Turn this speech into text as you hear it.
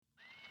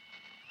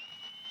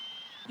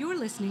You're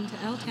listening to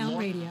L Town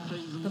Radio,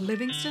 the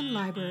Livingston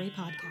Library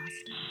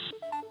Podcast.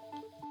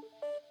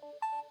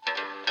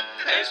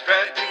 There's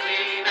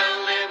practically no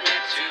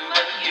limit to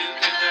what you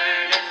can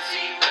learn and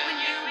see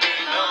when you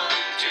belong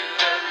to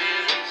the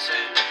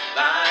Livingston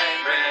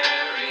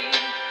Library.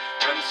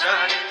 From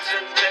science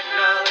and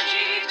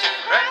technology to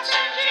rats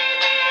and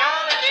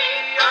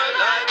genealogy, our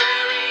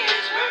library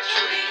is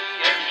virtually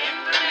an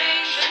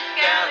information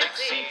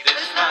galaxy.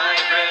 This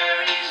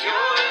library's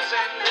yours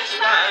and this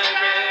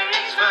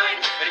library's mine.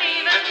 But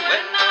even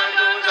when our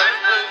doors are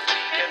closed,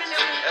 we can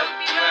still help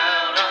you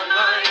out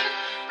online.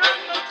 From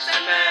books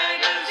and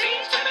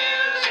magazines to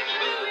music,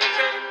 movies,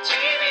 and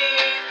TV,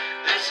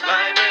 this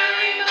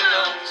library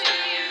belongs to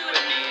you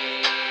and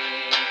me.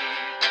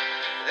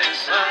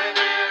 This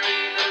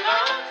library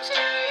belongs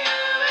to you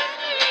and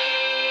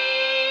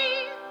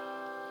me.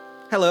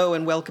 Hello,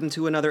 and welcome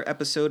to another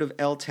episode of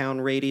L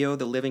Town Radio,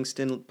 the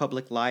Livingston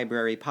Public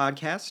Library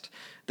Podcast.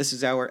 This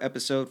is our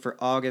episode for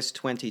August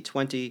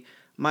 2020.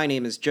 My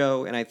name is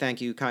Joe, and I thank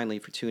you kindly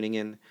for tuning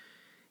in.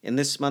 In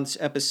this month's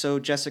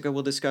episode, Jessica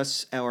will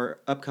discuss our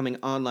upcoming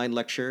online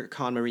lecture,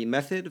 KonMari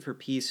Method for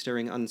Peace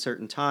During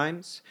Uncertain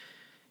Times.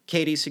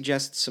 Katie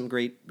suggests some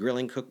great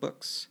grilling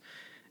cookbooks.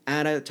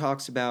 Anna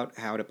talks about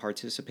how to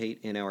participate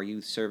in our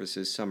youth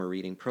services summer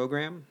reading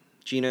program.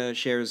 Gina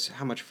shares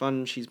how much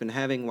fun she's been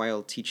having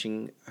while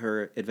teaching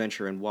her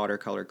adventure and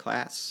watercolor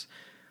class.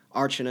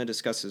 Archana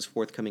discusses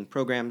forthcoming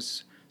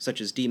programs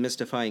such as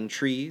demystifying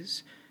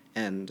trees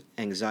and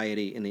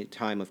anxiety in the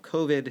time of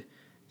COVID,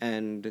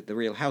 and The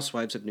Real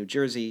Housewives of New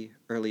Jersey,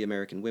 early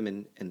American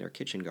women and their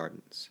kitchen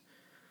gardens.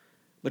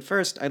 But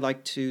first, I'd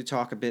like to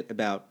talk a bit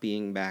about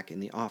being back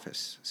in the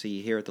office.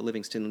 See, here at the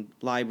Livingston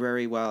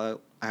Library, while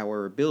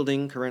our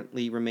building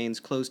currently remains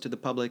closed to the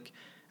public,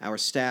 our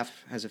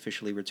staff has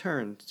officially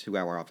returned to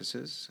our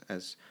offices,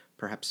 as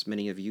perhaps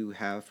many of you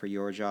have for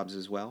your jobs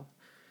as well.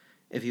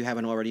 If you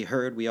haven't already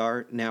heard, we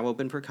are now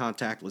open for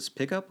contactless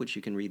pickup, which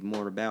you can read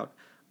more about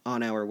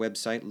on our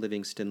website,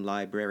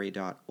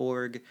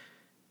 livingstonlibrary.org.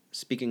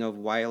 Speaking of,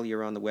 while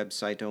you're on the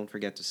website, don't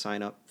forget to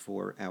sign up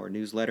for our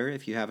newsletter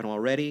if you haven't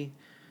already.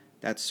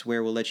 That's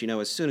where we'll let you know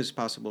as soon as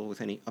possible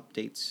with any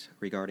updates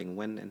regarding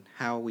when and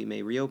how we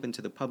may reopen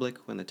to the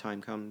public when the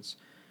time comes.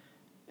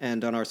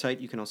 And on our site,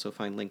 you can also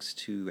find links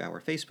to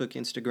our Facebook,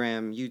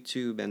 Instagram,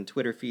 YouTube, and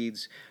Twitter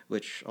feeds,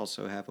 which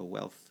also have a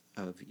wealth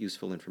of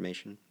useful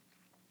information.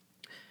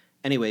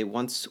 Anyway,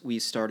 once we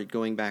started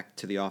going back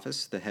to the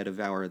office, the head of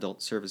our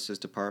Adult Services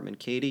Department,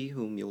 Katie,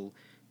 whom you'll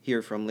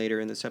hear from later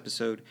in this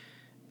episode,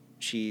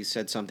 she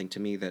said something to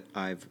me that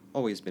I've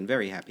always been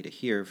very happy to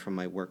hear from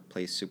my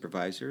workplace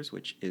supervisors,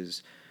 which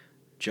is,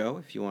 Joe,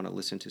 if you want to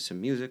listen to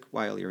some music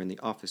while you're in the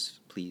office,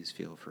 please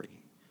feel free.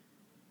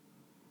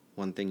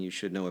 One thing you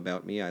should know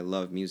about me, I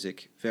love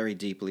music very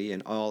deeply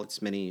in all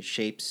its many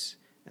shapes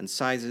and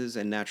sizes,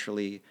 and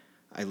naturally,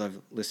 I love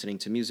listening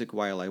to music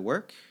while I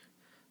work,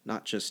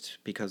 not just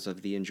because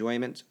of the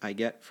enjoyment I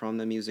get from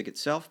the music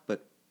itself,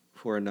 but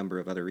for a number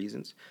of other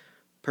reasons.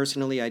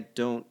 Personally, I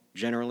don't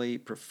generally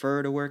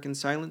prefer to work in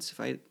silence if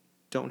I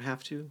don't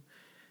have to.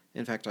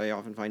 In fact, I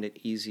often find it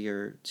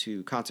easier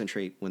to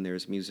concentrate when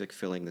there's music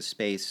filling the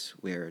space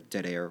where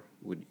dead air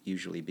would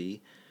usually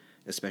be,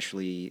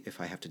 especially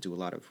if I have to do a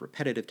lot of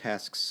repetitive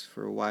tasks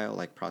for a while,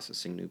 like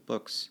processing new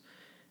books,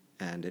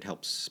 and it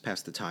helps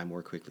pass the time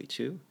more quickly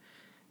too.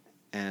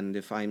 And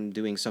if I'm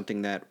doing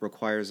something that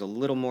requires a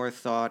little more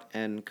thought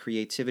and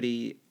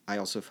creativity, I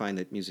also find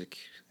that music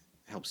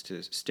helps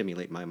to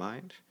stimulate my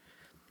mind.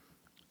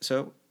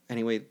 So,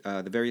 anyway,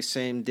 the very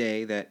same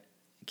day that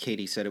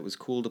Katie said it was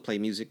cool to play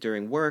music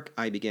during work,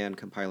 I began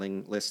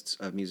compiling lists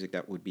of music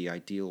that would be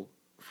ideal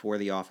for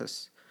the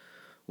office.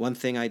 One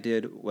thing I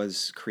did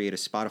was create a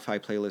Spotify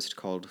playlist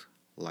called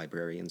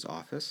Librarian's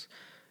Office,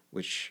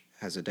 which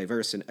has a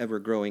diverse and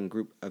ever-growing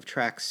group of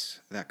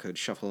tracks that could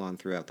shuffle on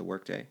throughout the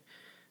workday,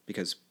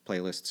 because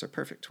playlists are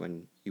perfect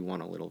when you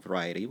want a little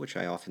variety, which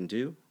I often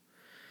do.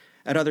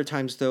 At other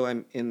times, though,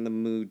 I'm in the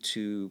mood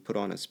to put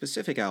on a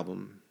specific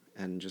album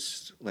and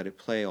just let it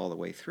play all the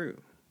way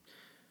through.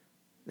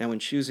 Now, when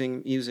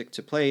choosing music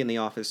to play in the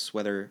office,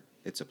 whether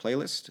it's a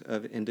playlist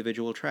of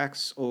individual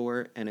tracks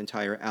or an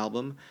entire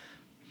album,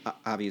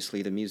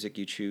 obviously the music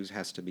you choose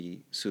has to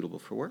be suitable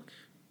for work,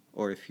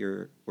 or if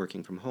you're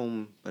working from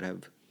home but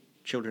have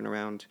children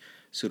around,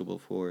 suitable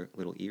for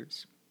little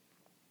ears.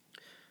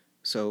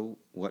 So,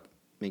 what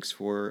makes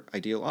for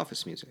ideal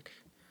office music?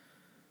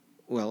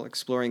 Well,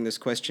 exploring this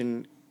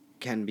question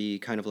can be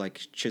kind of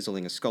like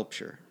chiseling a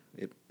sculpture.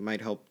 It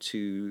might help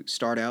to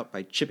start out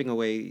by chipping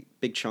away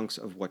big chunks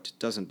of what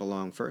doesn't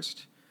belong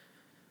first.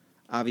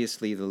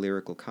 Obviously, the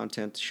lyrical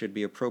content should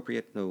be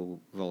appropriate,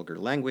 no vulgar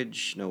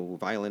language, no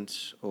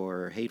violent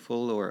or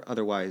hateful or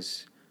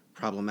otherwise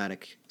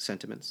problematic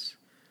sentiments.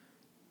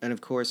 And of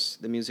course,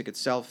 the music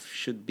itself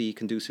should be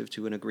conducive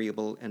to an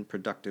agreeable and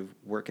productive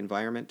work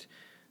environment.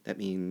 That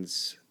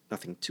means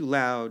nothing too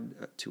loud,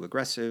 too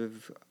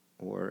aggressive,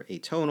 or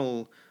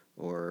atonal,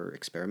 or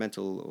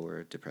experimental,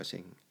 or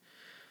depressing.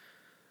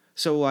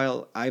 So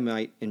while I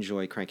might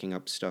enjoy cranking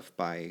up stuff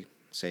by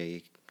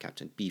say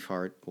Captain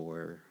Beefheart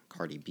or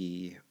Cardi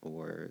B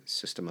or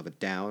System of a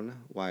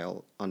Down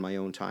while on my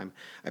own time,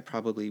 I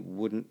probably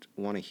wouldn't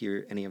want to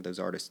hear any of those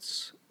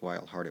artists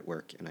while hard at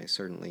work, and I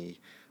certainly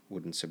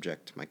wouldn't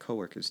subject my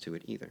coworkers to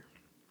it either.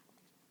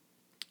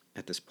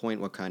 At this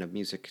point, what kind of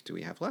music do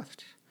we have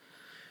left?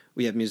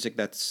 We have music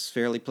that's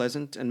fairly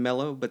pleasant and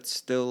mellow, but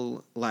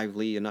still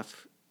lively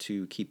enough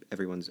to keep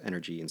everyone's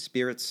energy and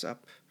spirits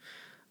up.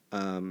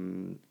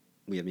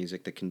 We have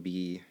music that can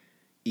be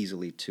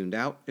easily tuned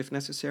out if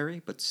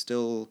necessary, but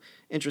still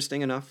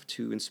interesting enough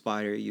to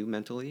inspire you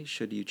mentally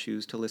should you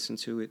choose to listen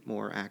to it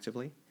more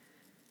actively.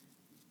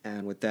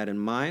 And with that in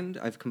mind,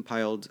 I've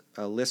compiled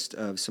a list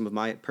of some of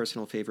my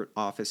personal favorite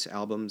Office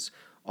albums,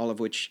 all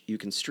of which you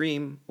can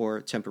stream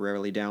or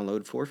temporarily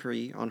download for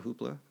free on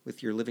Hoopla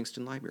with your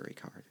Livingston Library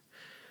card.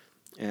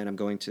 And I'm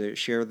going to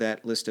share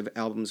that list of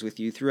albums with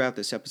you throughout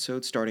this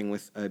episode, starting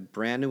with a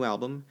brand new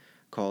album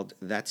called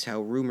That's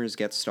How Rumors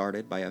Get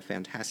Started by a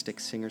fantastic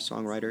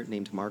singer-songwriter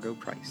named Margo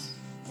Price.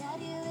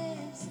 Daddy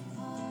lives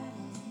apart,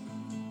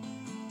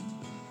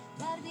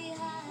 right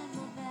behind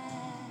my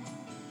back.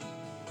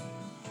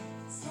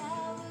 That's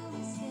how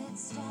rumors get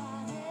started.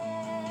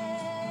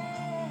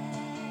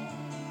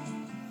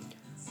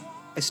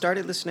 I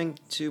started listening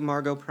to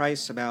Margo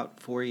Price about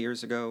 4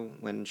 years ago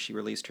when she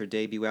released her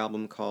debut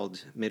album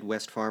called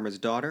Midwest Farmer's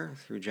Daughter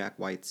through Jack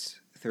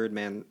White's Third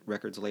Man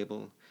Records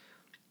label.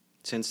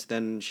 Since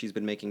then, she's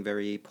been making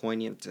very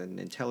poignant and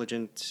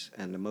intelligent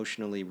and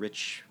emotionally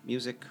rich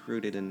music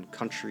rooted in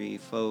country,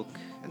 folk,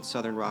 and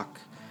southern rock,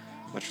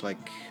 much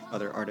like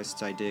other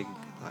artists I dig,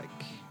 like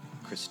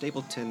Chris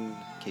Stapleton,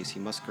 Casey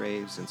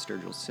Musgraves, and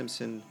Sturgill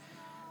Simpson.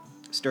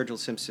 Sturgill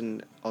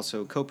Simpson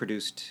also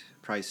co-produced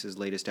Price's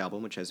latest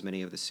album, which has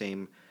many of the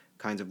same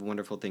kinds of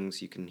wonderful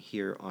things you can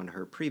hear on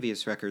her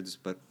previous records,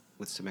 but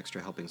with some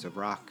extra helpings of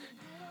rock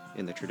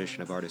in the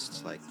tradition of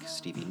artists like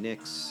Stevie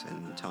Nicks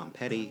and Tom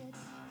Petty.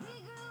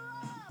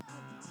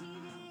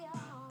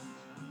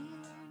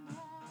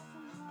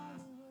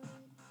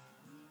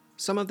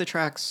 Some of the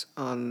tracks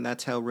on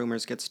That's How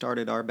Rumors Get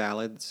Started are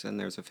ballads, and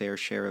there's a fair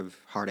share of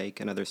heartache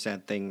and other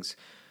sad things,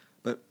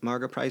 but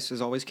Margo Price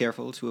is always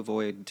careful to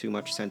avoid too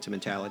much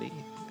sentimentality,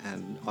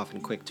 and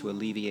often quick to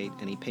alleviate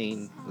any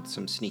pain with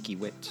some sneaky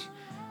wit,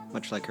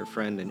 much like her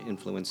friend and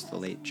influence, the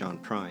late John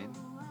Prine.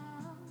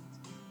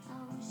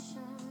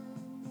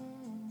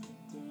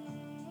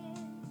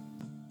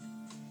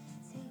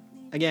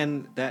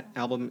 Again, that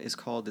album is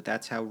called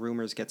That's How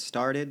Rumors Get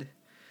Started.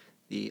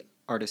 The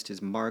artist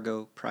is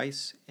Margo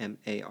Price,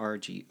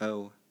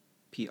 Margo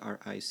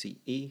Price.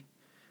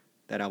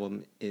 That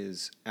album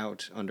is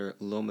out under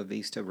Loma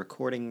Vista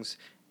Recordings,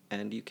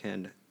 and you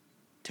can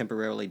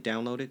temporarily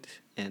download it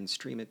and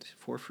stream it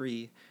for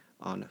free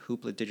on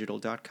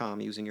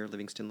hoopladigital.com using your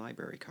Livingston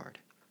Library card.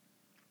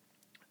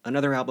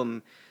 Another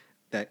album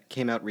that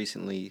came out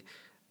recently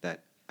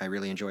that I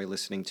really enjoy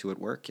listening to at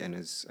work and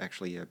is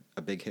actually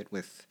a big hit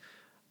with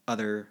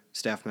other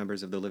staff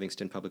members of the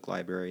Livingston Public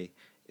Library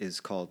is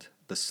called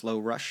The Slow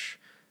Rush,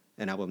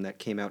 an album that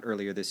came out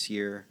earlier this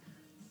year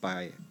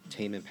by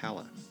Tame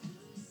Impala.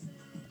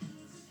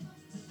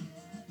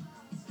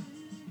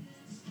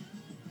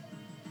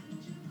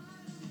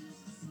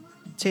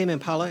 Tame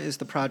Impala is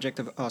the project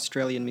of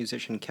Australian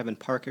musician Kevin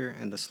Parker,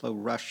 and The Slow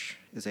Rush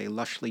is a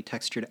lushly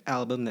textured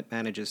album that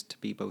manages to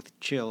be both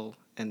chill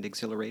and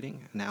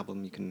exhilarating, an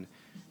album you can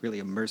really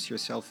immerse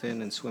yourself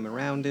in and swim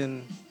around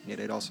in, yet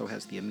it also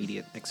has the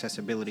immediate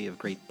accessibility of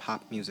great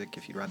pop music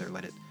if you'd rather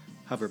let it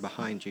hover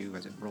behind you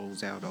as it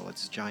rolls out all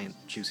its giant,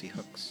 juicy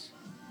hooks.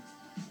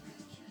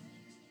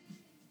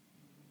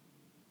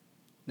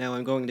 Now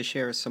I'm going to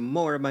share some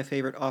more of my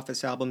favorite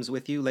Office albums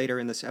with you later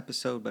in this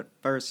episode, but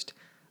first,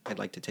 I'd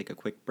like to take a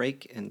quick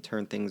break and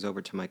turn things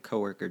over to my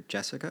coworker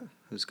Jessica,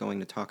 who's going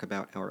to talk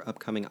about our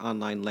upcoming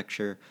online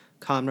lecture,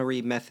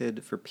 KonMari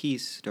Method for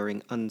Peace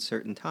During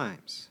Uncertain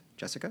Times.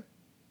 Jessica?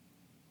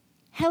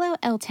 Hello,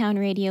 L-Town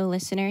Radio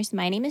listeners.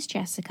 My name is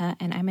Jessica,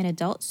 and I'm an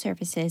Adult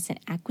Services and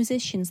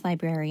Acquisitions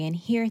Librarian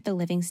here at the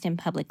Livingston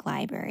Public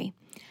Library.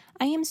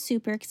 I am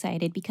super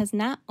excited because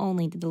not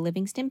only did the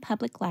Livingston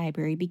Public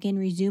Library begin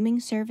resuming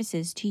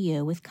services to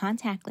you with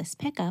contactless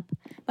pickup,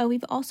 but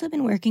we've also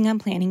been working on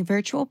planning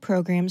virtual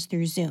programs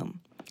through Zoom.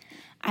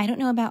 I don't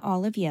know about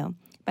all of you,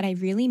 but I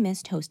really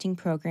missed hosting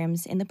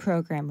programs in the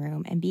program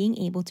room and being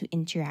able to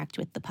interact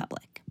with the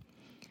public.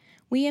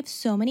 We have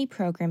so many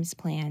programs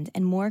planned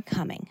and more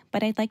coming,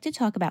 but I'd like to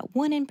talk about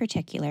one in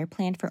particular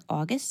planned for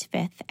August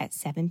 5th at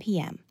 7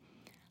 p.m.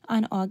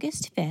 On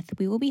August 5th,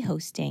 we will be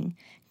hosting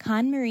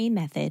KonMari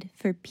Method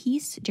for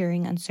Peace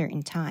During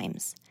Uncertain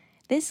Times.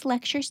 This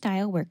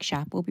lecture-style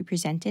workshop will be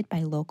presented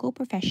by local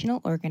professional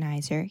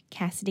organizer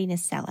Cassidy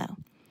Nasello.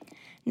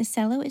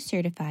 Nasello is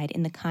certified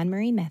in the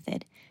KonMari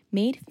Method,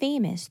 made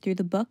famous through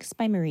the books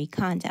by Marie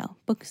Kondo,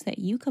 books that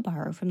you could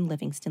borrow from the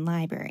Livingston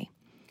Library.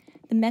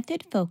 The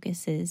method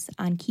focuses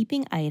on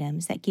keeping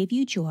items that give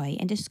you joy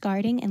and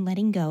discarding and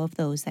letting go of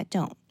those that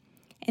don't.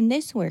 In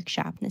this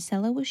workshop,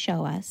 Nasello will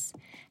show us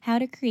how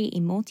to create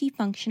a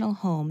multifunctional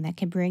home that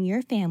can bring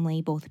your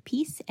family both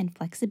peace and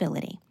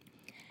flexibility.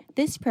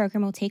 This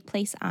program will take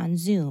place on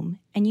Zoom,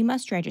 and you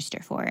must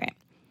register for it.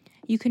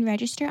 You can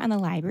register on the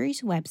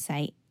library's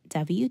website,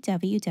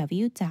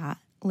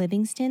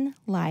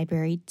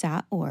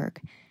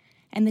 www.livingstonlibrary.org,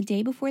 and the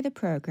day before the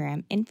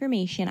program,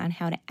 information on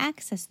how to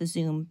access the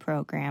Zoom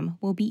program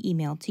will be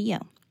emailed to you.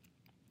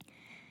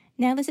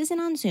 Now, this isn't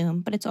on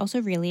Zoom, but it's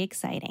also really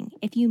exciting.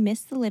 If you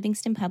missed the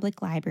Livingston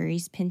Public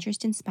Library's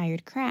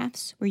Pinterest-inspired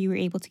crafts, where you were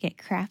able to get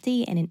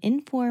crafty in an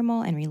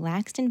informal and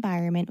relaxed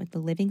environment with the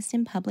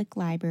Livingston Public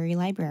Library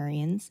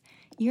librarians,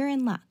 you're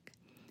in luck.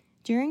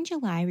 During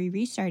July, we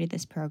restarted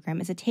this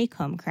program as a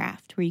take-home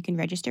craft, where you can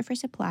register for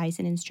supplies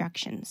and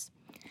instructions.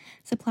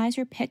 Supplies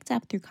were picked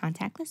up through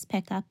contactless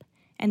pickup,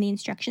 and the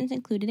instructions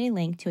included a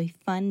link to a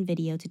fun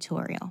video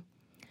tutorial.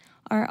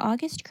 Our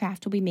August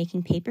craft will be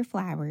making paper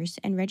flowers,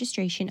 and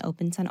registration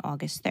opens on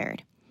August 3rd.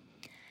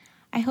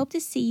 I hope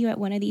to see you at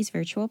one of these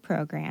virtual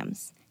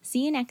programs.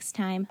 See you next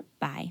time.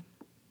 Bye.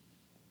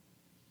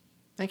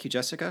 Thank you,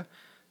 Jessica.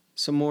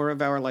 Some more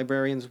of our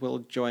librarians will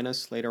join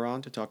us later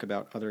on to talk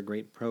about other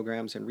great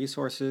programs and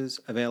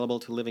resources available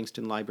to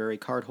Livingston Library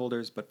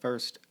cardholders, but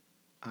first,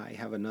 I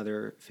have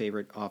another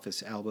favorite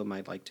Office album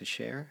I'd like to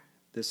share.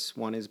 This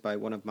one is by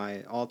one of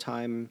my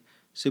all-time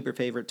super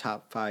favorite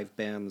top 5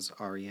 bands,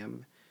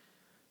 REM.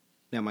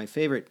 Now, my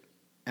favorite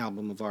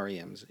album of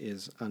REM's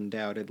is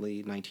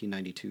undoubtedly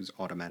 1992's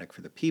Automatic for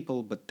the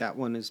People, but that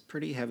one is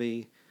pretty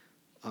heavy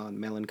on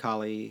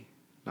melancholy,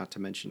 not to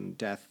mention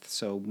death,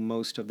 so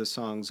most of the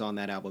songs on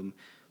that album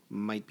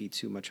might be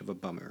too much of a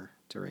bummer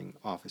during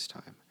office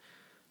time.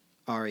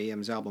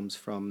 REM's albums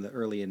from the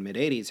early and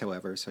mid-'80s,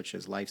 however, such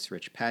as Life's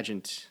Rich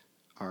Pageant,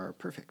 are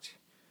perfect.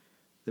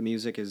 The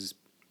music is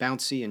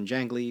bouncy and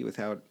jangly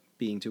without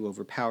being too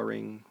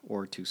overpowering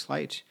or too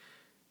slight,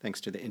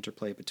 thanks to the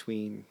interplay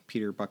between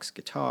Peter Buck's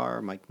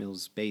guitar, Mike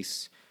Mills'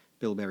 bass,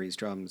 Bill Berry's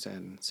drums,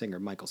 and singer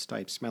Michael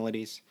Stipe's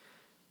melodies.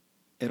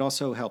 It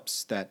also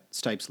helps that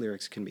Stipe's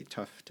lyrics can be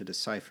tough to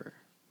decipher.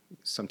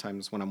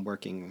 Sometimes when I'm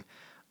working,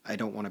 I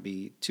don't want to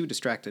be too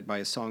distracted by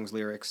a song's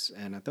lyrics,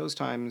 and at those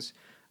times,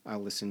 I'll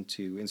listen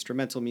to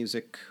instrumental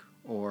music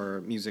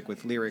or music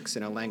with lyrics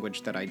in a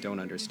language that I don't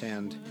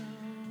understand.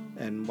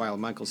 And while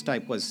Michael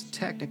Stipe was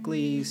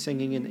technically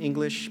singing in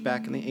English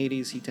back in the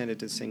 80s, he tended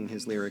to sing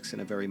his lyrics in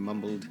a very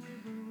mumbled,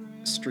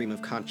 stream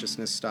of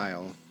consciousness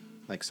style,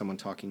 like someone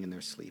talking in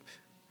their sleep.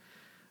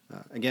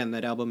 Again,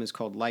 that album is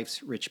called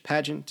Life's Rich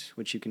Pageant,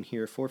 which you can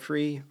hear for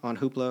free on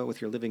Hoopla with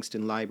your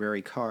Livingston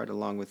Library card,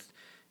 along with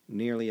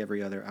nearly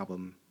every other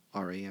album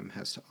REM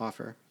has to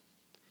offer.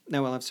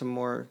 Now I'll have some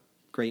more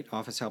great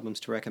Office albums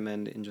to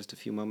recommend in just a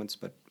few moments,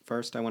 but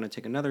first I want to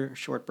take another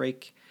short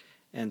break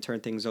and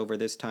turn things over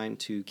this time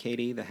to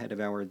Katie, the head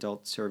of our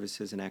Adult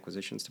Services and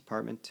Acquisitions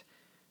Department.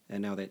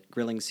 And now that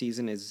grilling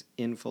season is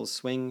in full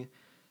swing,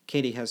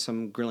 Katie has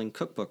some grilling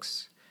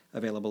cookbooks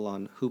available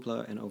on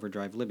Hoopla and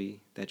Overdrive Libby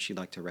that she'd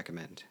like to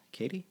recommend.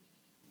 Katie?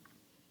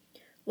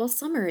 Well,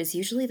 summer is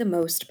usually the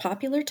most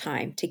popular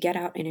time to get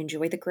out and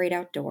enjoy the great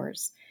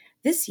outdoors.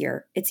 This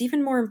year, it's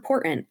even more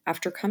important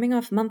after coming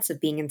off months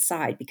of being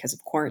inside because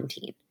of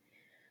quarantine.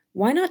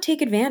 Why not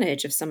take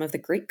advantage of some of the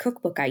great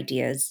cookbook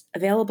ideas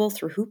available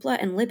through Hoopla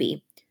and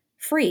Libby,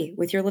 free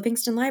with your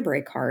Livingston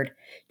Library card,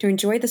 to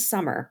enjoy the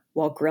summer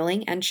while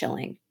grilling and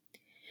chilling?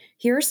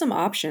 Here are some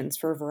options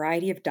for a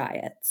variety of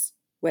diets,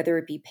 whether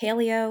it be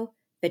paleo,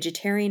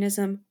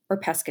 vegetarianism, or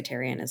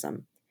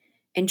pescatarianism.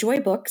 Enjoy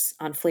books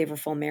on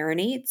flavorful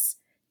marinades,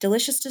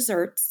 delicious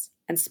desserts,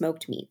 and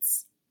smoked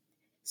meats.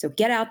 So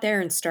get out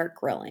there and start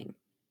grilling.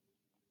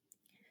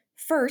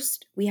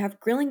 First, we have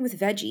Grilling with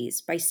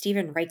Veggies by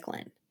Stephen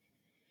Reichlin.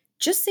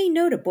 Just say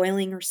no to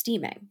boiling or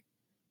steaming.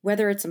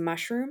 Whether it's a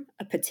mushroom,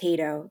 a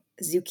potato,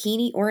 a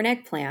zucchini, or an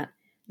eggplant,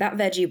 that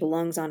veggie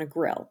belongs on a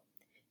grill.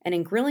 And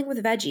in Grilling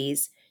with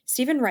Veggies,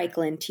 Stephen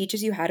Reichlin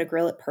teaches you how to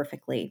grill it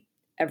perfectly,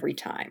 every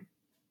time.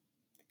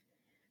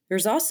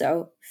 There's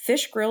also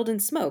Fish Grilled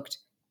and Smoked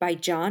by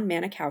John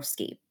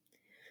Manikowski.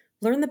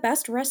 Learn the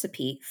best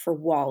recipe for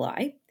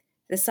walleye,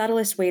 the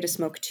subtlest way to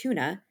smoke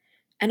tuna,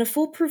 and a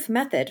foolproof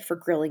method for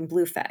grilling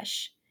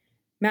bluefish.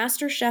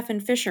 Master chef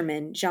and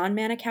fisherman John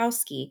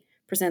Manikowski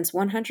presents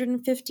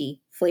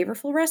 150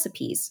 flavorful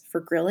recipes for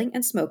grilling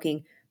and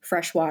smoking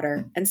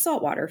freshwater and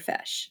saltwater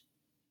fish.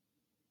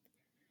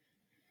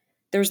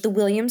 There's the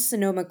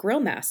Williams-Sonoma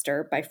Grill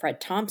Master by Fred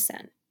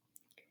Thompson.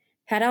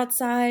 Head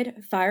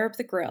outside, fire up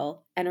the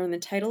grill, and earn the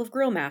title of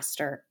Grill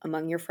Master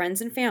among your friends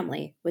and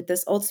family with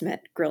this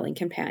ultimate grilling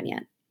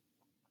companion.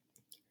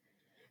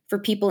 For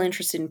people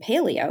interested in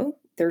paleo,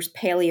 there's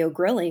Paleo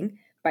Grilling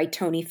by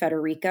Tony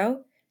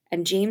Federico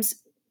and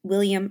James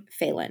William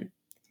Phelan.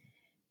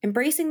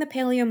 Embracing the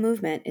paleo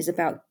movement is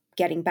about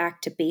getting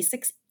back to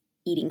basics,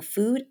 eating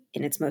food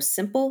in its most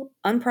simple,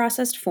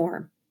 unprocessed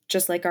form,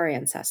 just like our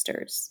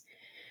ancestors.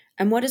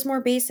 And what is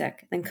more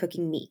basic than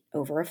cooking meat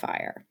over a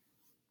fire?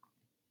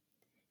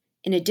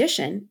 In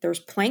addition, there's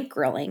Plank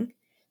Grilling,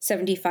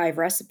 75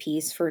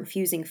 recipes for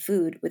infusing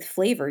food with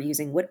flavor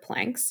using wood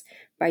planks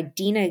by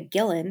Dina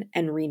Gillen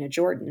and Rena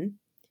Jordan.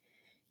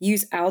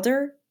 Use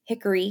alder,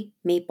 hickory,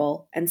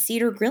 maple, and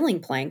cedar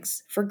grilling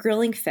planks for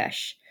grilling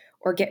fish,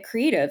 or get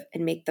creative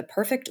and make the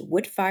perfect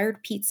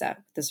wood-fired pizza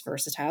with this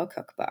versatile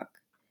cookbook.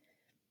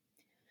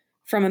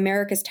 From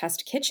America's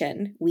Test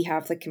Kitchen, we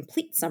have the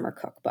Complete Summer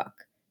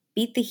Cookbook.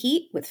 Beat the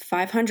heat with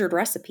 500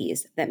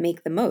 recipes that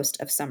make the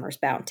most of summer's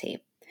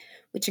bounty,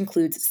 which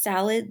includes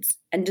salads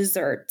and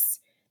desserts,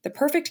 the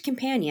perfect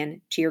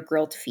companion to your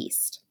grilled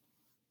feast.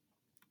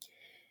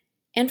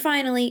 And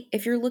finally,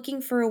 if you're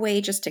looking for a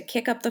way just to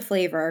kick up the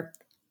flavor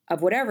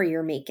of whatever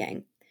you're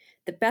making,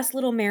 the Best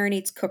Little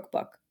Marinades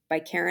Cookbook by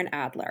Karen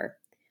Adler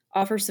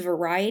offers a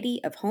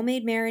variety of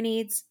homemade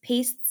marinades,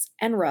 pastes,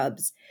 and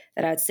rubs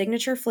that add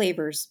signature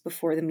flavors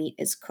before the meat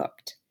is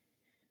cooked.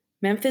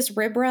 Memphis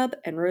Rib Rub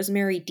and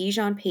Rosemary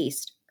Dijon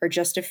Paste are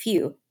just a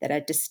few that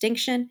add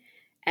distinction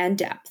and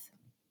depth.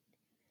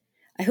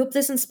 I hope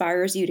this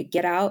inspires you to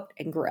get out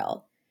and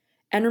grill.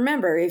 And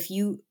remember, if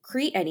you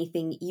create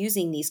anything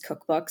using these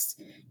cookbooks,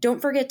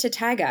 don't forget to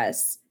tag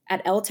us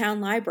at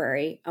L-Town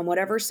Library on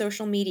whatever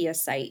social media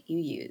site you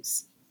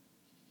use.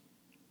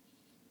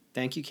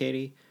 Thank you,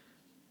 Katie.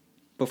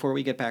 Before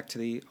we get back to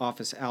the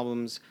office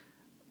albums,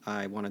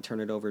 I want to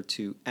turn it over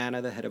to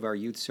Anna, the head of our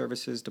Youth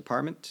Services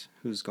Department,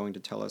 who's going to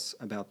tell us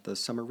about the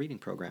summer reading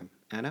program.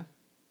 Anna?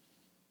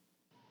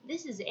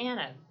 This is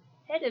Anna,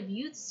 head of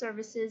Youth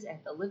Services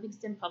at the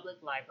Livingston Public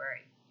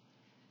Library.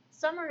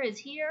 Summer is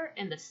here,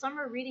 and the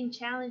Summer Reading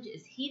Challenge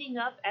is heating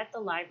up at the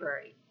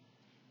library.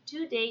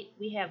 To date,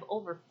 we have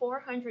over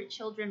 400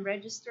 children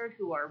registered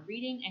who are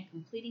reading and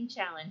completing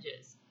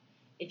challenges.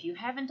 If you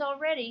haven't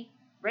already,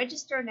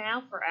 register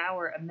now for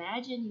our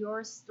Imagine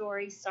Your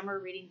Story Summer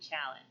Reading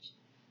Challenge.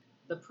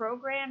 The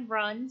program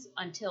runs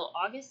until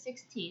August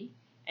 16th,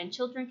 and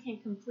children can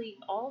complete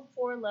all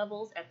 4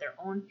 levels at their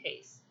own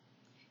pace.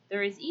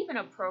 There is even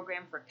a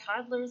program for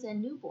toddlers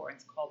and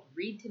newborns called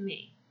Read to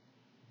Me.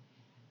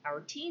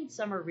 Our teen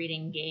summer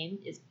reading game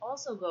is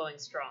also going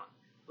strong,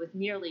 with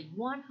nearly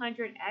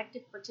 100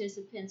 active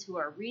participants who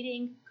are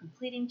reading,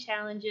 completing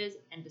challenges,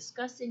 and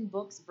discussing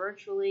books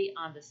virtually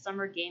on the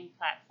summer game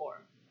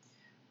platform.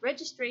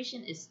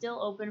 Registration is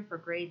still open for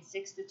grades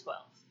 6 to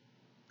 12.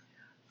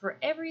 For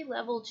every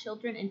level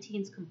children and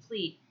teens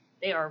complete,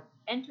 they are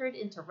entered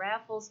into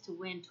raffles to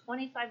win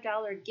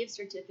 $25 gift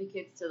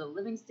certificates to the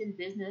Livingston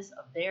business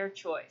of their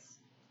choice.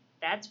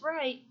 That's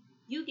right,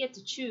 you get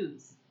to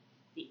choose.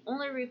 The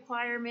only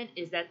requirement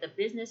is that the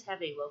business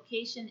have a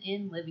location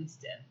in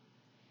Livingston.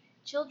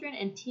 Children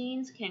and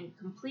teens can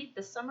complete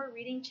the summer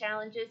reading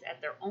challenges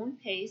at their own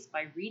pace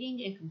by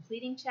reading and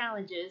completing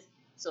challenges,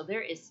 so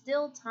there is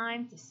still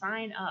time to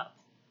sign up.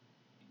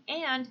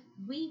 And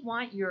we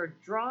want your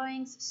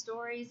drawings,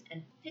 stories,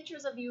 and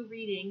pictures of you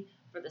reading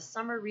for the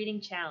Summer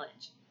Reading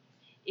Challenge.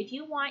 If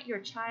you want your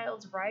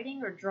child's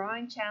writing or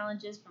drawing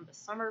challenges from the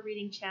Summer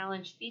Reading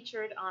Challenge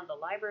featured on the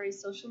library's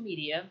social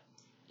media,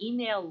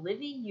 email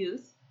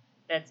LivyYouth,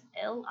 that's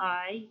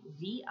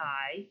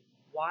LIVIYOUTH,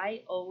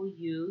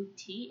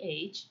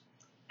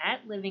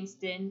 at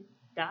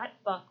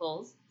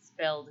livingston.buckles,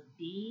 spelled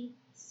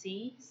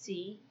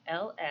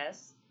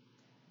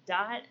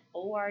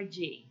BCCLS.org.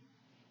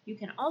 You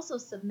can also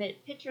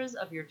submit pictures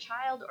of your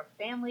child or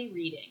family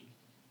reading.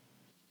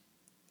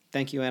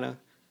 Thank you, Anna.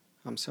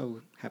 I'm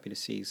so happy to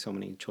see so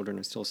many children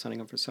are still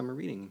signing up for summer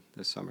reading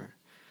this summer.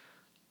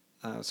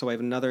 So I have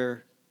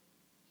another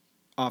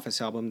office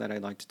album that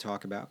I'd like to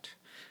talk about.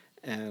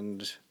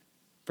 And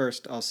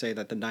first, I'll say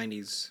that the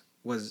 90s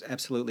was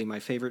absolutely my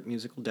favorite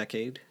musical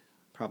decade,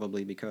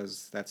 probably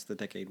because that's the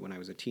decade when I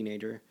was a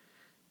teenager.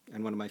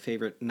 And one of my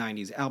favorite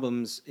 90s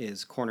albums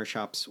is Corner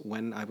Shop's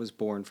When I Was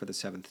Born for the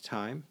Seventh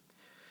Time.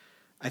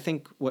 I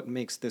think what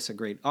makes this a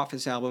great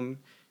office album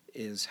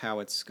is how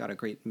it's got a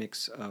great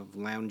mix of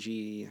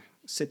loungy,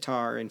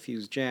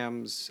 sitar-infused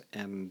jams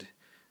and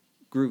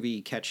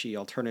groovy, catchy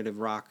alternative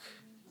rock,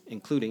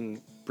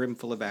 including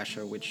Brimful of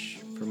Asha, which,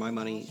 for my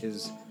money,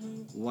 is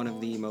one of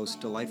the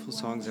most delightful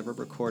songs ever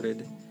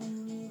recorded.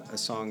 A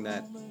song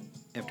that,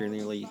 after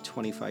nearly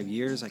 25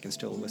 years, I can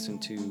still listen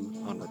to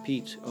on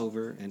repeat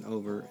over and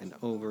over and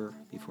over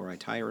before I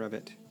tire of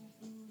it.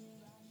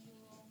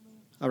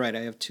 All right,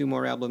 I have 2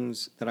 more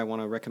albums that I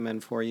want to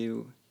recommend for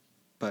you,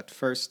 but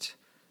first,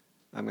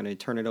 I'm going to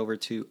turn it over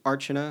to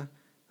Archana,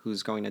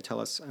 who's going to tell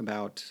us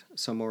about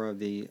some more of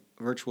the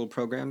virtual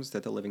programs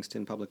that the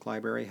Livingston Public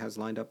Library has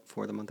lined up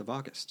for the month of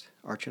August.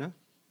 Archana?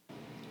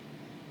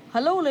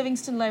 Hello,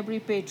 Livingston Library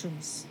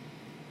patrons.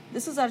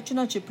 This is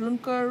Archana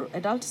Chiplunkar,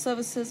 Adult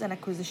Services and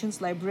Acquisitions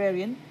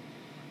Librarian,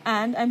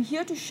 and I'm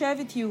here to share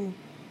with you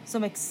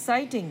some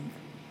exciting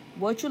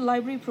virtual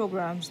library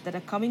programs that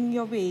are coming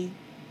your way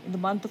in the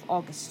month of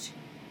August.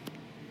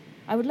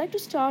 I would like to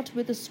start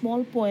with a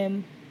small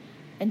poem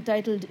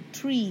entitled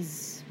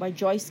Trees by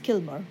Joyce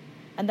Kilmer,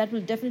 and that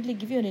will definitely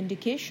give you an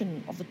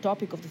indication of the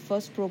topic of the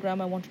first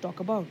program I want to talk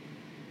about.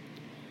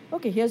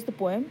 Okay, here's the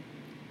poem.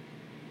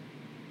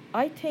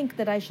 I think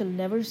that I shall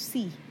never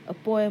see a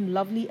poem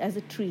lovely as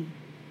a tree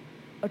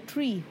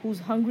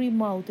whose hungry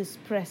mouth is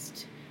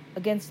pressed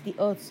against the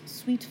earth's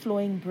sweet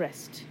flowing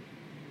breast,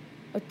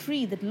 a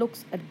tree that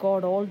looks at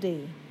God all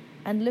day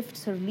and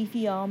lifts her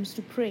leafy arms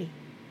to pray,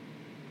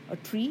 a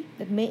tree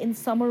that may in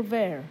summer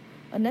wear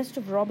a nest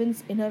of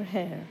robins in her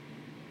hair,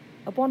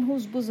 upon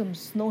whose bosom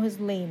snow has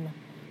lain,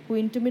 who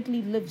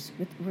intimately lives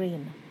with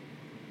rain.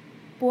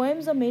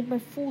 Poems are made by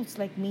fools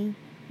like me,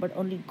 but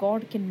only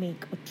God can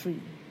make a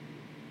tree.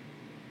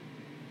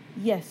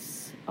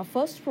 Yes, our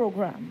first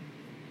program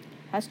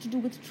has to do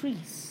with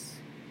trees.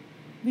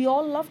 We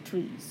all love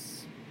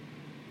trees.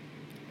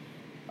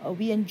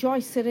 We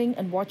enjoy sitting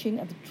and watching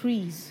at the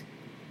trees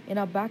in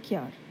our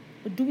backyard.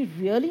 But do we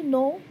really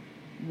know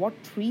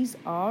what trees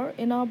are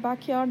in our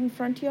backyard and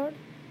front yard?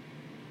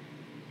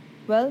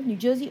 Well, New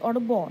Jersey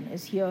Audubon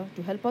is here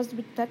to help us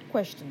with that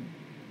question.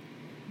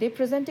 They're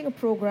presenting a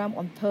program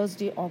on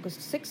Thursday, August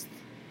 6th,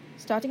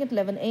 starting at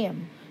 11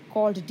 a.m.,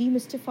 called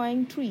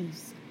Demystifying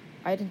Trees.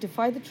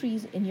 Identify the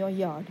trees in your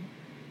yard.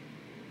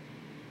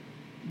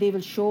 They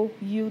will show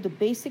you the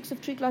basics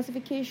of tree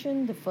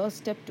classification, the first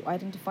step to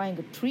identifying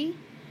a tree,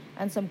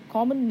 and some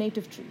common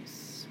native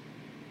trees.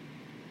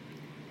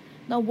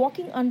 Now,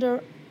 walking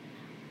under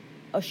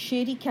a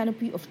shady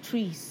canopy of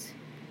trees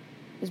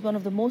is one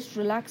of the most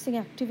relaxing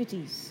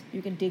activities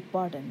you can take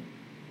part in.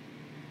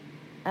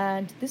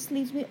 And this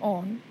leads me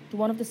on to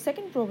one of the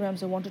second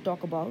programs I want to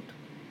talk about.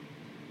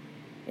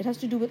 It has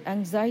to do with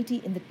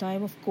anxiety in the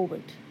time of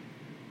COVID.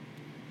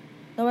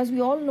 Now, as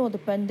we all know, the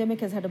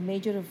pandemic has had a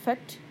major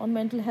effect on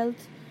mental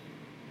health.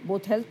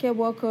 Both healthcare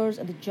workers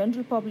and the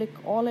general public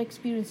all are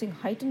experiencing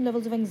heightened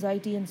levels of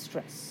anxiety and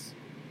stress.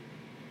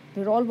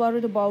 We're all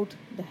worried about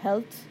the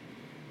health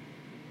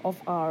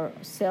of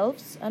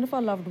ourselves and of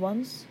our loved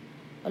ones,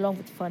 along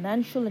with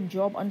financial and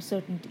job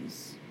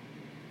uncertainties.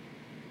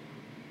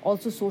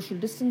 Also, social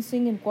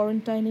distancing and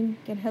quarantining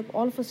can help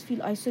all of us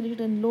feel isolated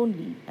and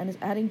lonely and is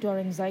adding to our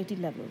anxiety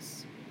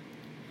levels.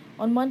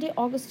 On Monday,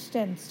 August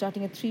 10th,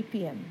 starting at 3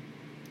 p.m.,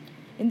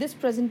 in this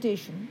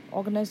presentation,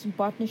 organized in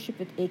partnership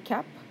with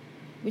ACAP,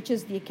 which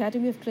is the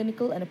Academy of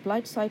Clinical and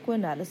Applied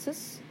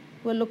Psychoanalysis,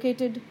 who are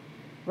located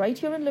right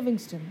here in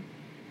Livingston,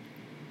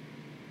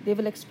 they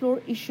will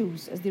explore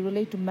issues as they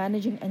relate to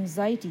managing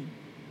anxiety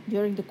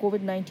during the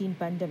COVID-19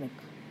 pandemic.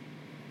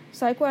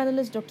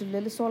 Psychoanalyst Dr.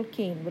 Lillisol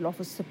Kane will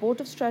offer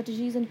supportive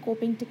strategies and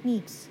coping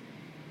techniques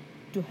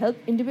to help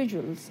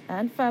individuals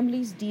and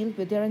families deal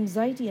with their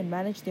anxiety and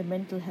manage their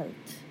mental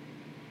health.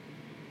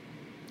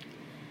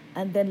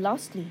 And then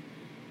lastly,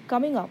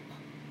 coming up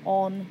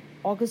on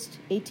August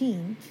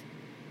 18th,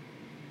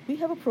 we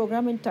have a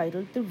program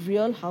entitled The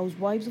Real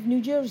Housewives of New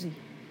Jersey.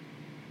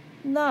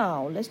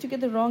 Now, lest you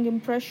get the wrong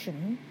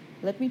impression,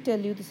 let me tell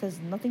you this has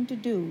nothing to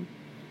do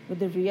with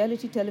the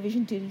reality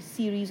television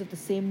series of the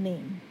same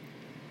name.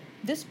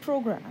 This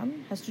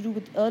program has to do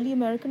with early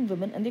American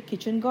women and their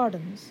kitchen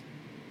gardens.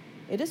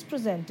 It is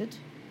presented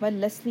by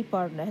Leslie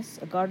Parnes,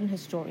 a garden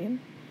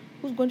historian,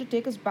 who's going to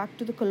take us back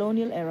to the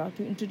colonial era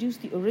to introduce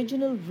the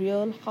original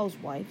real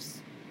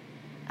housewives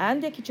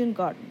and their kitchen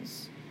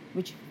gardens,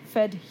 which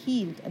fed,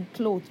 healed, and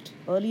clothed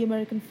early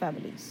American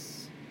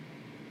families.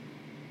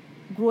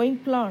 Growing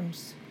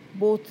plants,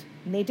 both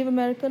Native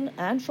American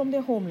and from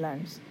their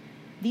homelands,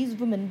 these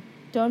women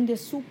turned their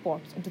soup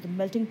pots into the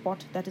melting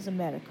pot that is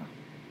America.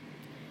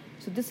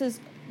 So this is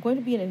going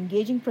to be an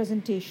engaging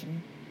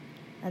presentation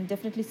and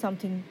definitely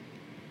something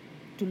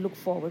to look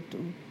forward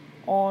to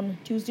on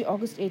Tuesday,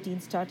 August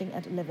 18th, starting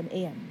at 11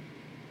 a.m.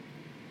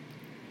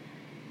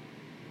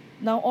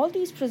 Now, all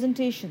these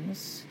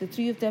presentations, the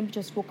three of them which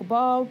I spoke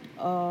about,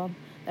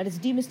 that is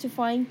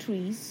Demystifying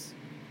Trees,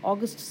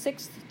 August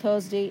 6th,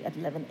 Thursday at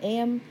 11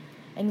 a.m.,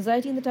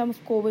 Anxiety in the Time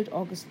of COVID,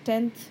 August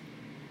 10th,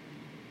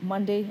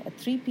 Monday at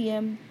 3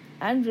 p.m.,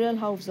 and Real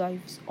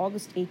Housewives,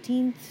 August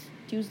 18th,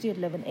 Tuesday at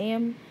 11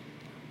 a.m.,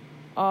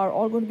 are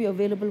all going to be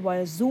available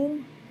via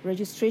Zoom.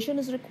 Registration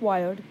is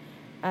required,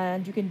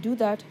 and you can do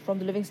that from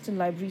the Livingston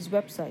Library's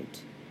website.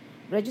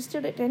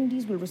 Registered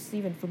attendees will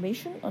receive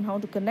information on how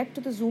to connect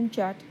to the Zoom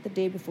chat the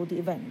day before the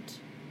event.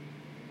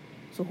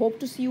 So hope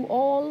to see you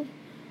all,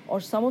 or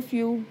some of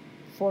you,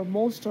 for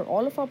most or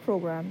all of our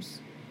programs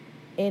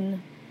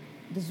in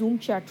the Zoom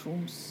chat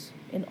rooms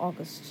in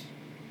August.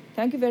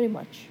 Thank you very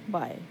much.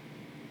 Bye.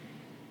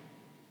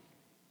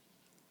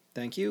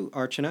 Thank you,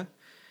 Archana.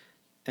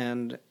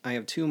 And I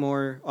have two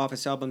more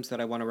Office albums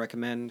that I want to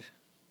recommend.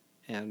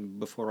 And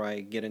before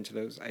I get into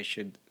those, I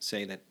should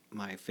say that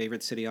my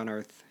favorite city on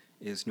earth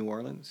is New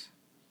Orleans,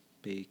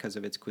 because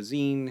of its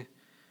cuisine,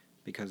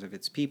 because of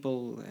its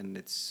people, and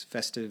its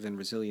festive and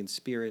resilient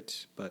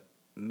spirit, but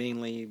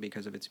mainly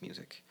because of its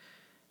music.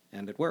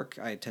 And at work,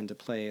 I tend to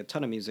play a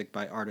ton of music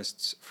by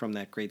artists from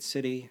that great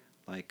city,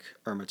 like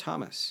Irma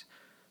Thomas.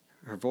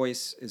 Her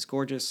voice is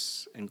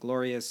gorgeous and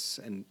glorious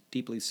and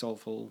deeply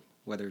soulful,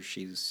 whether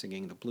she's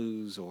singing the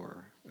blues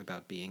or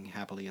about being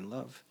happily in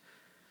love.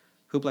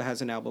 Hoopla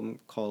has an album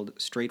called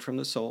Straight from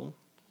the Soul,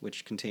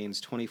 which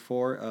contains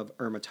 24 of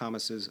Irma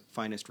Thomas's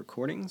finest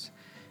recordings,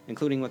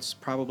 including what's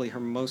probably her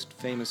most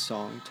famous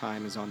song,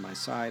 Time Is On My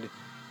Side,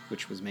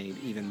 which was made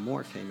even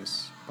more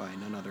famous by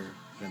none other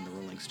than the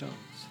Rolling Stones.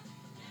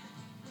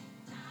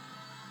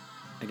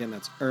 Again,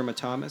 that's Irma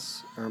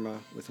Thomas, Irma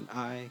with an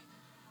I.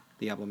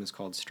 The album is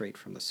called Straight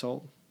from the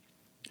Soul,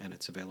 and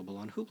it's available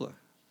on Hoopla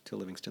to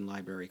Livingston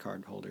Library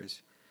card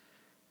holders.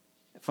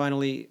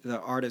 Finally, the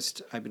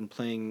artist I've been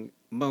playing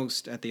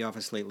most at the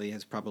office lately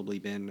has probably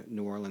been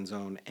New Orleans'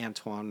 own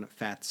Antoine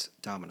Fats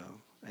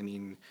Domino. I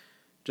mean,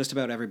 just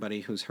about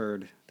everybody who's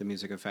heard the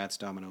music of Fats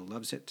Domino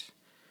loves it.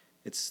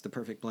 It's the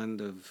perfect blend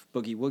of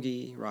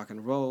boogie-woogie, rock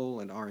and roll,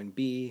 and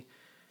R&B,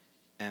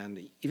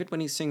 and even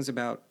when he sings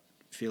about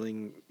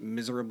feeling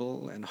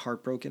miserable and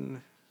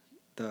heartbroken,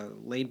 the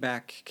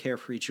laid-back,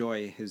 carefree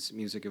joy his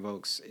music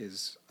evokes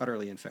is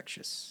utterly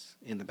infectious,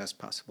 in the best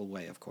possible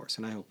way, of course,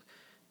 and I hope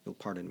you'll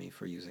pardon me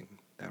for using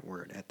that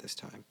word at this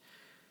time.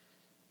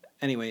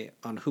 Anyway,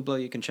 on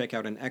Hoopla you can check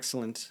out an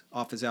excellent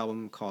off-his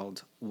album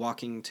called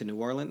Walking to New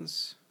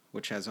Orleans,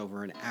 which has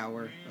over an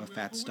hour of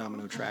Fats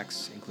Domino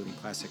tracks, including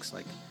classics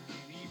like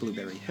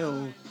Blueberry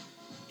Hill,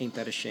 Ain't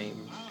That a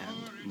Shame,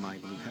 and My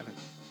Blue Heaven.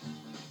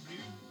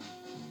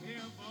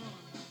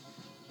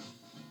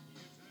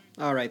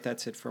 Alright,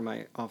 that's it for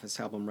my office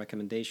album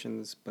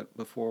recommendations, but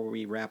before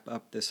we wrap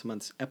up this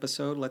month's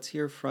episode, let's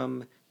hear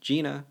from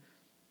Gina,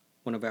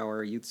 one of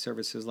our youth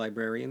services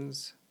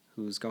librarians,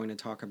 who's going to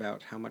talk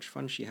about how much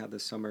fun she had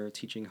this summer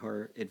teaching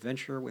her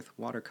Adventure with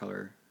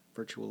Watercolor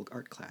virtual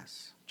art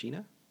class.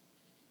 Gina?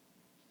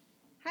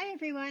 Hi,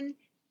 everyone.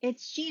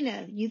 It's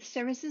Gina, Youth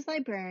Services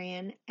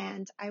Librarian,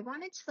 and I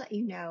wanted to let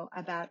you know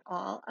about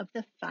all of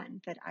the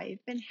fun that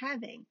I've been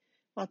having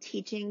while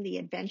teaching the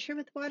Adventure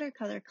with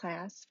Watercolor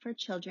class for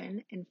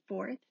children in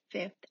 4th,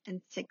 5th,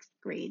 and 6th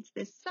grades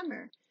this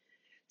summer.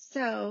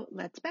 So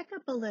let's back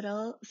up a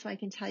little so I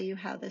can tell you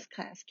how this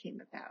class came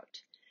about.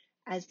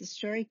 As the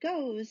story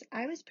goes,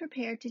 I was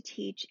prepared to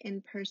teach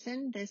in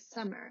person this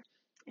summer,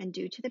 and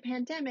due to the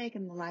pandemic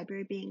and the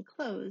library being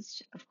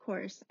closed, of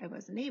course, I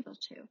wasn't able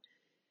to.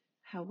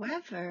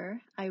 However,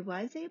 I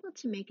was able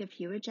to make a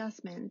few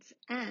adjustments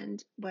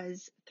and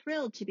was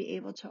thrilled to be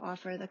able to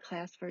offer the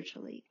class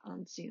virtually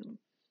on Zoom.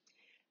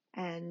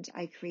 And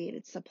I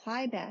created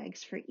supply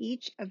bags for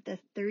each of the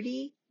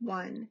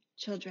 31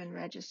 children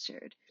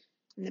registered.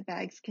 And the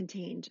bags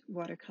contained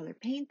watercolor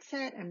paint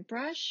set and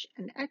brush,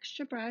 an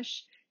extra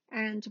brush,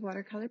 and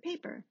watercolor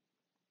paper.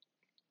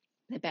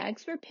 The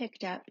bags were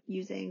picked up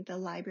using the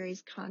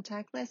library's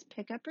contactless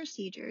pickup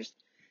procedures,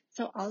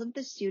 so all of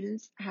the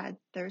students had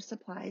their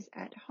supplies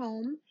at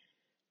home,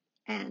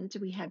 and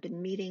we have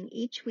been meeting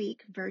each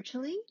week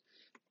virtually,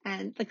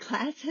 and the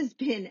class has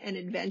been an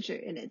adventure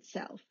in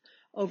itself.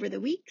 Over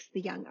the weeks,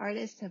 the young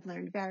artists have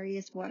learned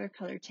various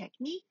watercolor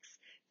techniques,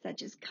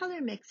 such as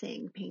color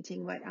mixing,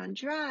 painting wet on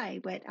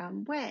dry, wet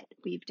on wet.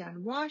 We've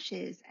done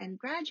washes and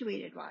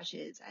graduated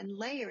washes and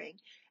layering,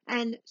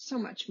 and so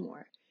much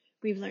more.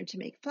 We've learned to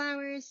make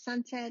flowers,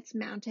 sunsets,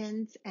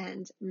 mountains,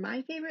 and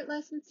my favorite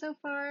lesson so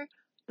far,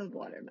 the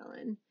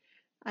watermelon.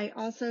 I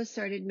also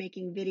started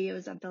making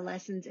videos of the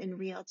lessons in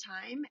real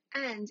time,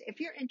 and if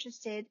you're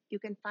interested, you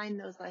can find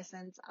those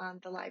lessons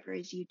on the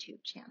library's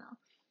YouTube channel.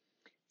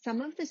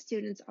 Some of the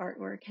students'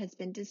 artwork has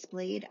been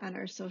displayed on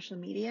our social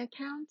media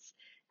accounts,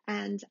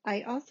 and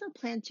I also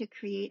plan to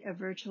create a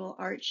virtual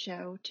art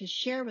show to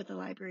share with the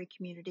library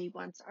community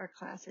once our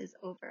class is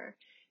over,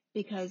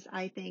 because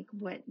I think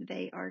what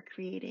they are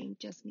creating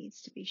just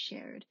needs to be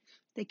shared.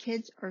 The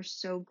kids are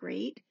so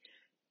great.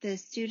 The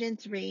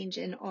students range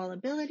in all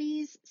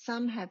abilities.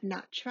 Some have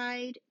not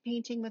tried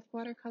painting with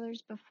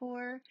watercolors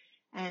before,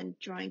 and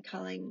drawing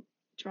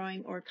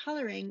or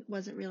coloring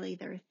wasn't really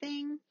their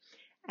thing.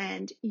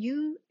 And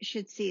you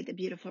should see the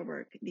beautiful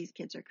work these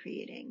kids are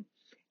creating.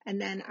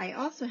 And then I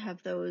also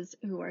have those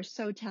who are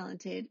so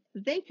talented,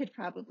 they could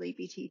probably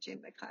be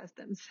teaching the class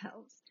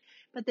themselves.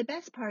 But the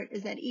best part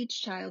is that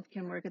each child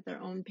can work at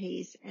their own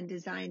pace and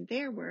design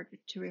their work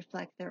to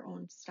reflect their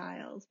own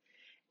styles.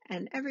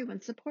 And everyone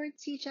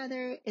supports each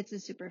other. It's a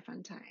super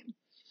fun time.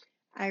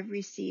 I've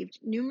received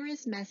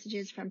numerous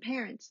messages from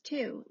parents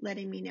too,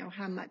 letting me know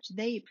how much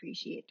they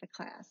appreciate the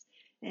class.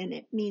 And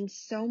it means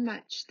so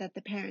much that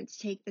the parents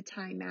take the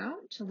time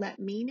out to let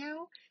me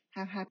know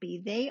how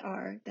happy they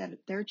are that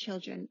their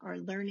children are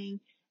learning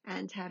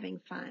and having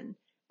fun.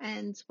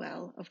 And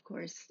well, of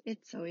course,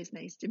 it's always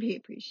nice to be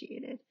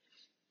appreciated.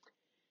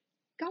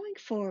 Going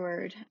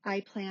forward,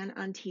 I plan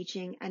on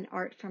teaching an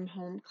art from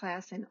home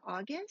class in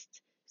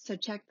August, so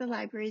check the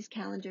library's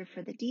calendar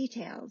for the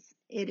details.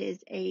 It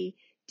is a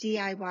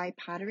DIY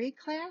pottery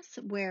class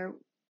where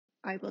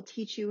I will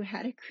teach you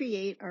how to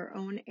create our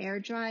own air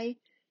dry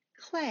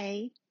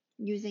clay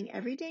using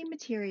everyday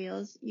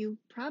materials you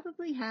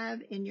probably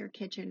have in your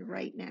kitchen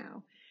right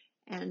now.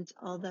 And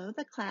although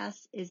the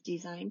class is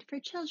designed for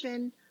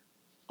children,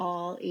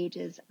 all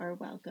ages are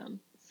welcome.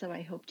 So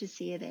I hope to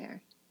see you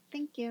there.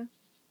 Thank you.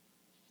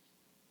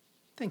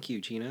 Thank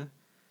you, Gina.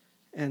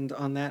 And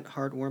on that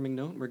heartwarming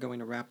note, we're going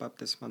to wrap up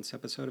this month's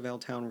episode of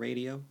L-Town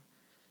Radio.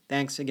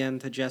 Thanks again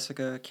to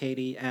Jessica,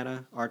 Katie,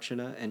 Anna,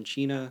 Archana, and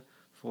Gina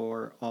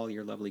for all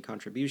your lovely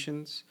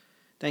contributions.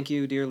 Thank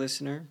you, dear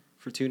listener,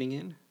 for tuning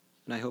in,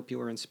 and I hope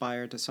you are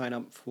inspired to sign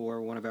up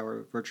for one of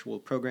our virtual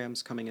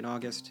programs coming in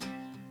August.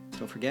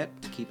 Don't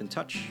forget to keep in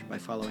touch by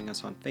following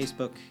us on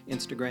Facebook,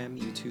 Instagram,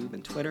 YouTube,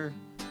 and Twitter.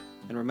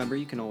 And remember,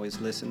 you can always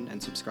listen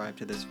and subscribe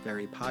to this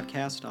very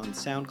podcast on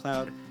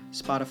SoundCloud,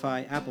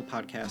 Spotify, Apple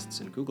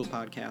Podcasts, and Google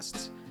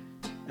Podcasts.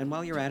 And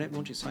while you're at it,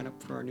 won't you sign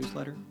up for our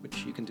newsletter,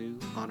 which you can do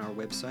on our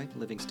website,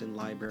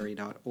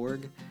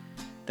 livingstonlibrary.org.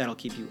 That'll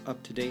keep you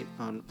up to date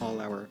on all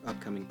our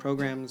upcoming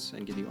programs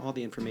and give you all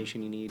the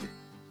information you need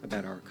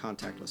about our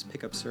contactless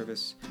pickup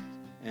service,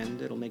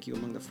 and it'll make you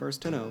among the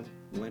first to know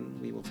when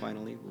we will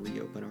finally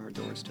reopen our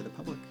doors to the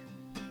public.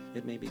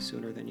 It may be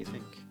sooner than you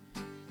think.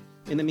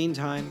 In the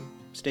meantime,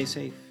 stay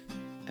safe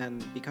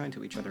and be kind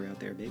to each other out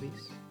there,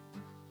 babies.